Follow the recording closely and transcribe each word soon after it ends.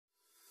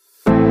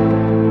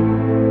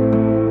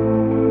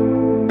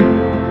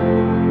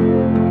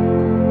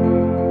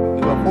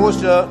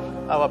foster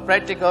our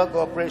practical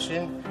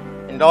cooperation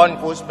in law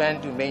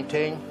enforcement to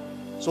maintain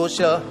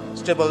social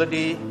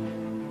stability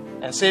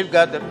and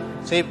safeguard the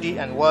safety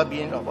and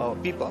well-being of our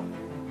people.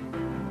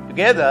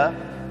 Together,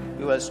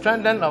 we will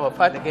strengthen our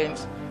fight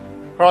against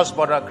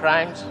cross-border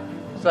crimes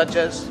such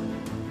as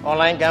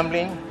online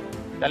gambling,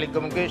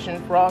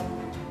 telecommunication fraud,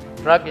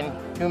 drug and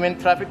human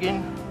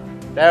trafficking,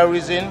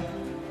 terrorism,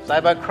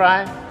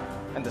 cybercrime,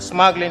 and the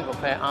smuggling of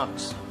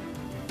firearms.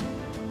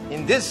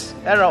 In this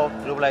era of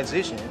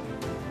globalization,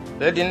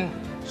 building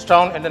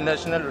strong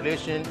international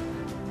relations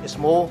is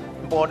more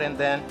important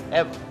than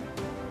ever.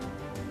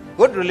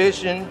 Good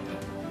relations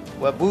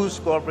will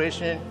boost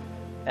cooperation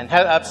and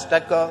help us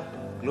tackle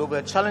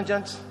global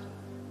challenges,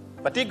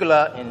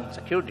 particularly in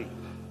security.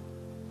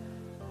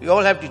 We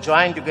all have to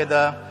join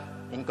together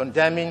in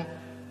condemning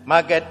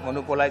market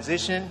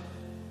monopolization,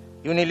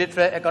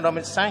 unilateral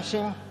economic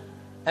sanctions,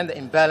 and the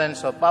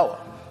imbalance of power.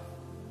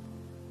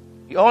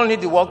 We all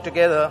need to work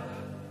together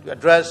to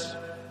address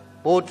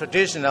both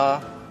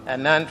traditional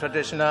and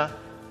non-traditional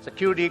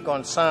security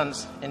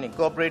concerns in a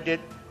cooperative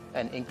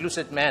and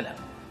inclusive manner.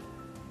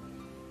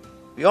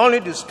 We all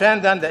need to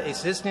strengthen the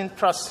existing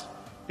trust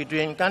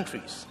between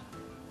countries.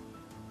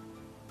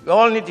 We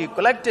all need to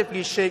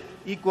collectively shape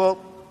equal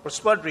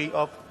prosperity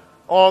of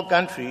all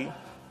countries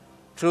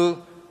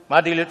through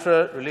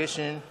multilateral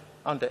relations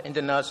on the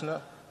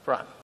international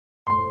front.